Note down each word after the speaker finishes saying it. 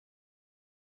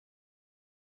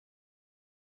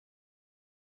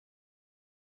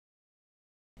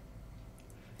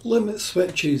Limit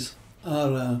switches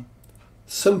are a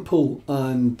simple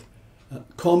and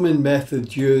common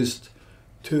method used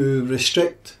to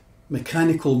restrict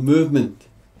mechanical movement,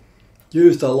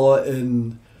 used a lot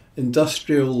in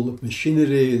industrial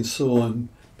machinery and so on,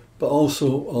 but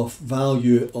also of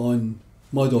value on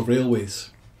model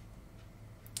railways.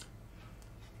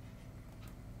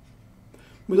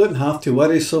 We don't have to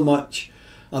worry so much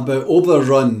about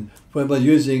overrun when we're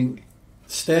using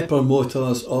stepper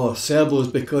motors or servos,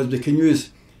 because we can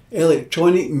use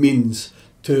electronic means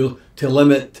to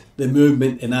limit the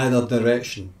movement in either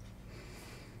direction.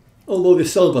 Although they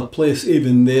still have a place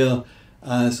even there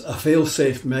as a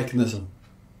fail-safe mechanism.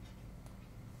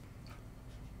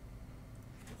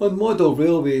 On model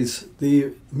railways,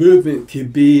 the movement can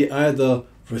be either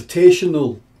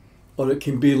rotational or it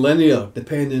can be linear,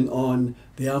 depending on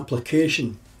the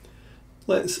application.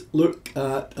 Let's look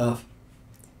at a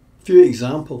few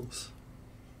examples.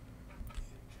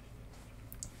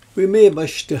 We may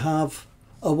wish to have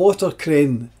a water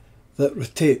crane that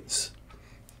rotates,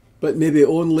 but maybe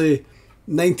only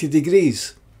 90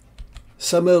 degrees.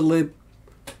 Similarly,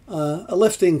 a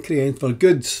lifting crane for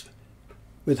goods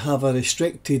would have a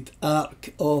restricted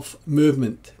arc of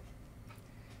movement.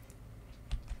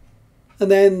 And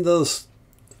then there's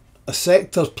a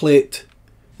sector plate.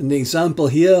 In the example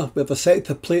here, we have a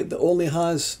sector plate that only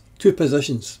has 2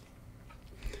 positions.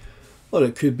 Or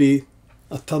it could be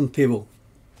a turntable.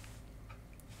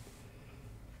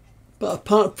 But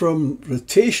apart from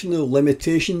rotational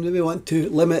limitation, we want to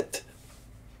limit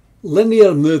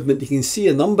linear movement. You can see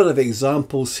a number of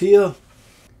examples here.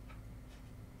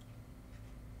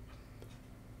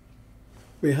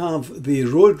 We have the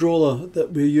road roller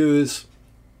that we use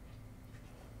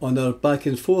on our back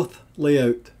and forth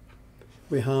layout.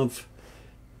 We have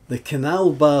the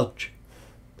canal barge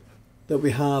that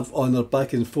we have on our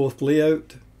back and forth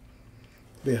layout.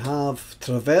 We have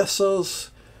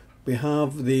traversers. We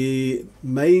have the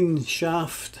mine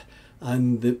shaft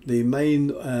and the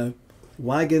mine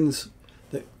wagons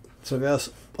that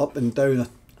traverse up and down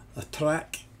a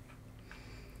track.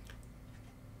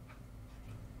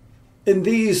 In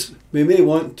these, we may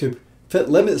want to fit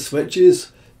limit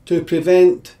switches to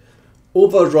prevent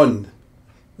overrun,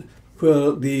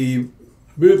 where the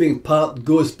moving part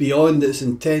goes beyond its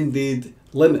intended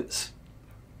limits,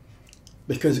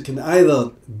 because it can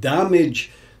either damage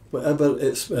whatever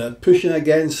it's pushing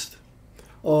against,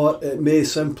 or it may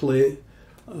simply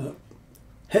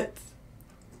hit,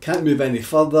 can't move any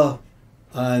further,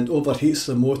 and overheats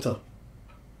the motor.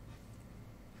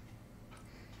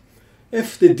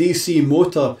 If the DC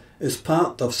motor is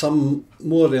part of some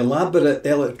more elaborate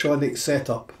electronic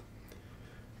setup,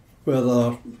 where there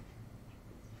are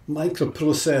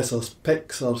microprocessors,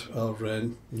 PICs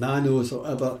or nanos or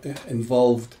whatever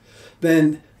involved,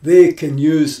 then they can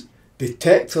use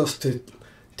detectors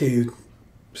to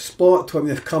spot when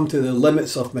they've come to the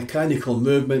limits of mechanical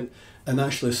movement and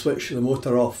actually switch the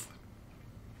motor off.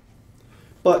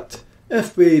 But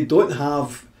if we don't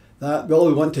have that, all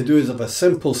we want to do is have a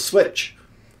simple switch.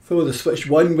 Throw the switch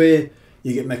one way,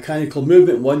 you get mechanical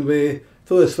movement one way.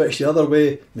 Throw the switch the other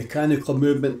way, mechanical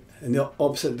movement in the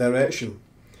opposite direction.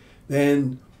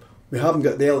 Then we haven't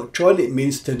got the electronic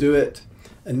means to do it,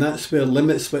 and that's where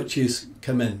limit switches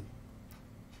come in.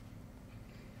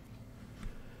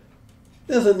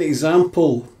 There's an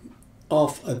example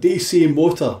of a DC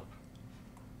motor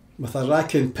with a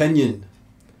rack and pinion,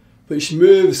 which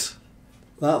moves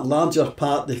that larger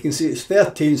part. You can see it's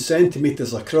 13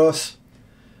 centimetres across,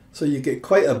 so you get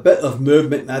quite a bit of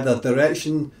movement in either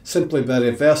direction simply by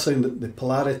reversing the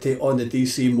polarity on the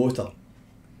DC motor.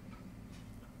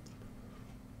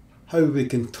 How do we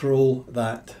control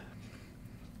that?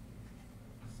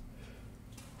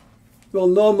 Well,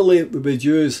 normally we would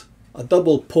use a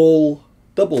double pole,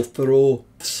 double throw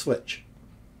switch.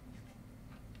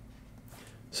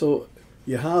 So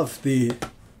you have the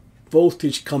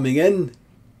voltage coming in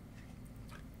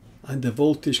and the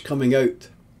voltage coming out.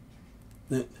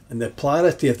 And the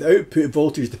polarity of the output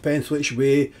voltage depends which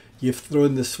way you've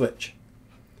thrown the switch.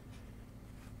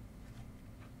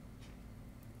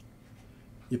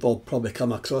 You've all probably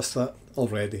come across that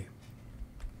already.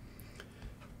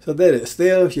 So there it's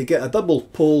there. You get a double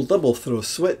pole, double throw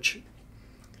switch.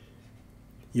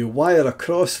 You wire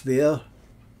across there,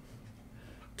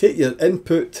 take your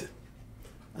input,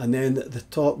 and then at the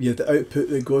top you have the output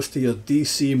that goes to your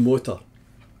DC motor,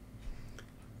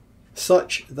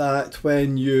 such that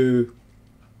when you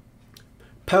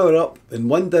power up in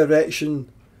one direction,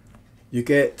 you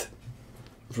get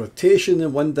rotation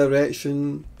in one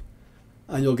direction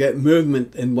and you'll get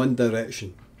movement in one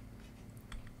direction.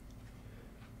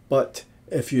 But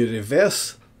if you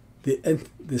reverse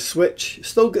the switch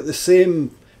still got the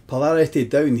same polarity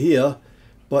down here,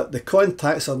 but the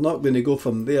contacts are not going to go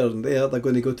from there and there, they're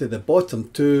going to go to the bottom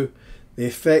too. The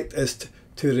effect is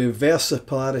to reverse the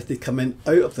polarity coming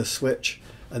out of the switch,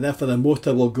 and therefore the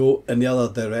motor will go in the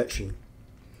other direction.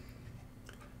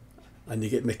 And you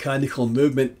get mechanical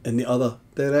movement in the other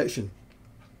direction.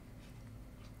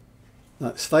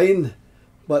 That's fine,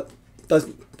 but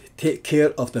doesn't take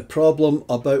care of the problem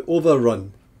about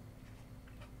overrun.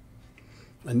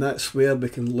 And that's where we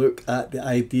can look at the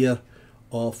idea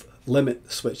of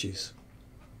limit switches.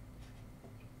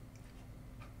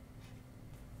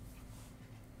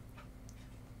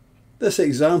 This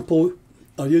example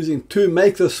are using two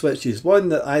micro switches,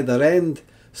 one at either end,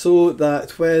 so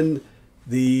that when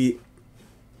the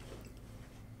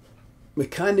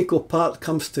mechanical part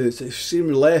comes to its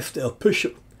extreme left, it'll push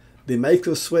the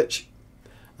micro switch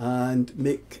and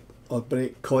make or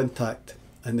break contact,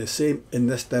 and the same in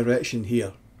this direction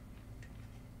here.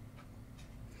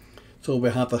 So we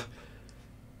have a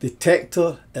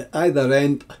detector at either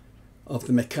end of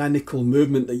the mechanical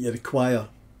movement that you require.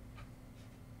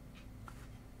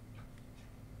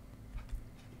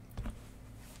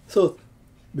 So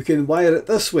we can wire it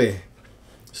this way.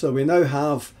 So we now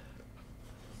have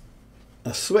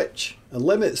a switch, a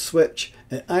limit switch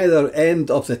at either end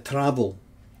of the travel.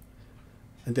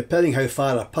 And depending how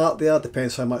far apart they are,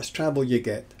 depends how much travel you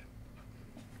get.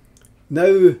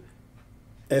 Now,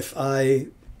 if I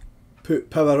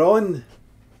put power on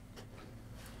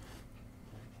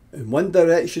in one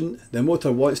direction, the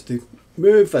motor wants to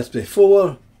move as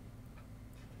before.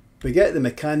 We get the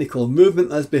mechanical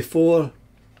movement as before.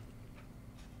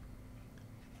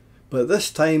 But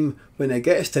this time, when it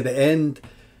gets to the end,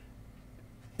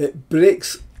 it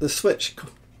breaks the switch.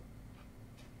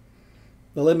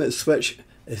 The limit switch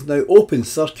is now open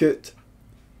circuit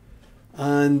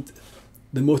and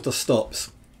the motor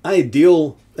stops.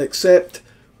 Ideal, except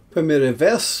when we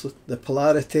reverse the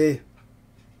polarity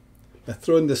by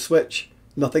throwing the switch,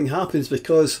 nothing happens,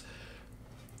 because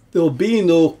there will be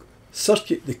no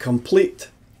circuit to complete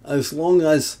as long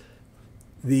as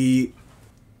the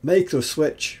micro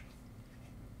switch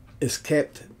is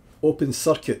kept open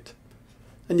circuit.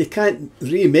 And you can't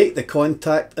remake the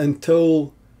contact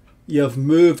until you have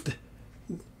moved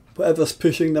whatever's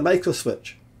pushing the micro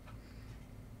switch.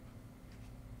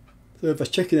 So we have a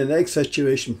chicken and egg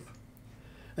situation.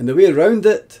 And the way around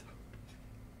it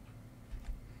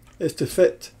is to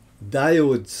fit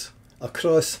diodes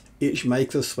across each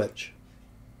micro switch.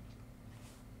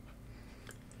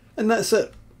 And that's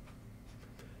it.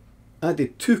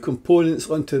 Added two components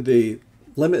onto the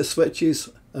limit switches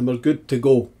and we're good to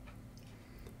go.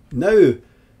 Now,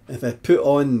 if I put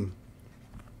on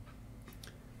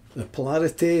the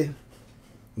polarity in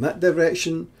that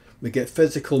direction, we get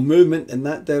physical movement in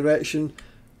that direction,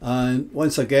 and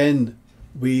once again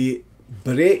we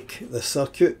break the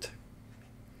circuit.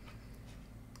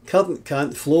 Current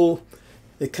can't flow.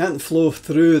 It can't flow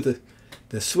through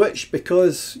the switch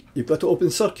because you've got an open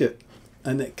circuit,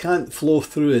 and it can't flow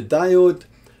through the diode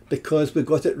because we've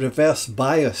got it reverse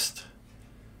biased.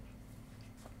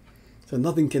 So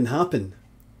nothing can happen.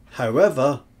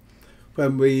 However,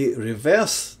 when we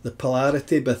reverse the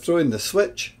polarity by throwing the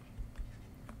switch,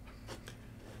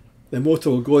 the motor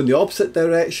will go in the opposite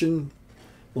direction.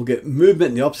 We'll get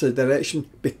movement in the opposite direction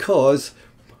because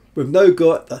we've now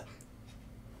got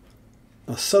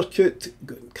a circuit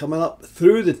coming up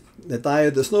through the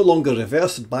diode that's no longer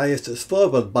reverse biased, it's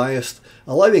forward biased,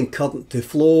 allowing current to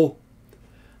flow,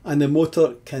 and the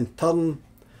motor can turn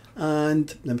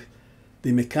and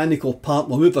the mechanical part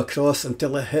will move across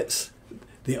until it hits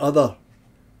the other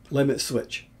limit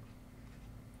switch.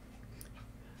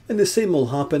 And the same will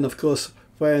happen, of course,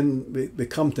 when we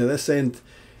come to this end.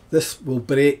 This will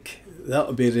break, that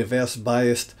will be reverse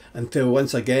biased until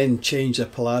once again change the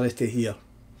polarity here.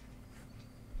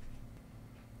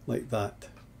 Like that.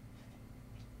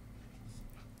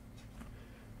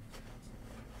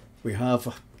 We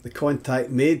have the contact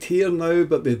made here now,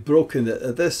 but we've broken it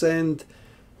at this end,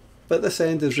 but this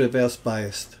end is reverse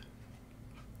biased.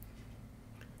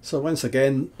 So once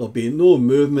again, there'll be no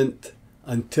movement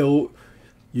until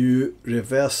you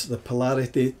reverse the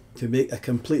polarity to make a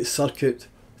complete circuit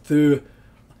through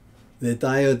the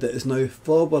diode that is now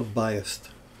forward biased.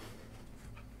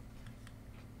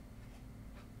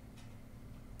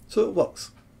 So it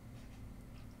works.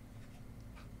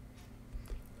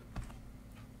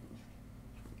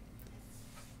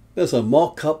 There's a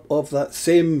mock-up of that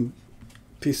same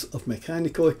piece of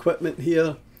mechanical equipment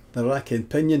here. The rack and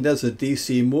pinion, there's a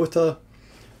DC motor,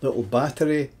 little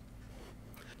battery,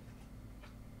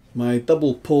 my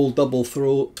double pole double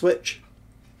throw switch,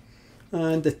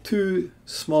 and the two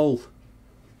small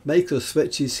micro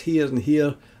switches here and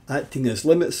here acting as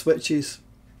limit switches,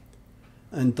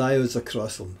 and diodes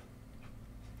across them.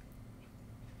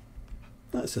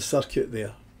 That's the circuit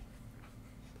there.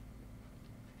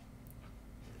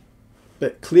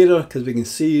 Bit clearer because we can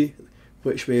see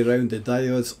which way around the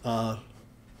diodes are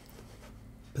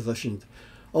positioned.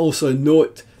 Also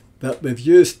note that we've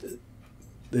used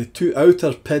the two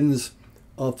outer pins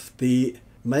of the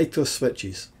micro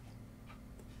switches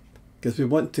because we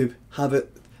want to have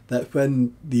it that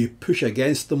when you push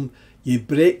against them you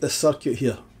break the circuit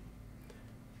here.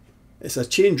 It's a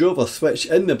changeover switch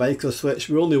in the micro switch.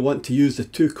 We only want to use the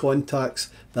two contacts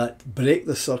that break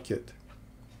the circuit.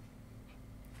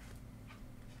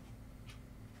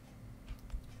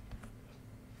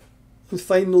 And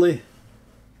finally,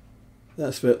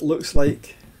 that's what it looks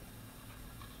like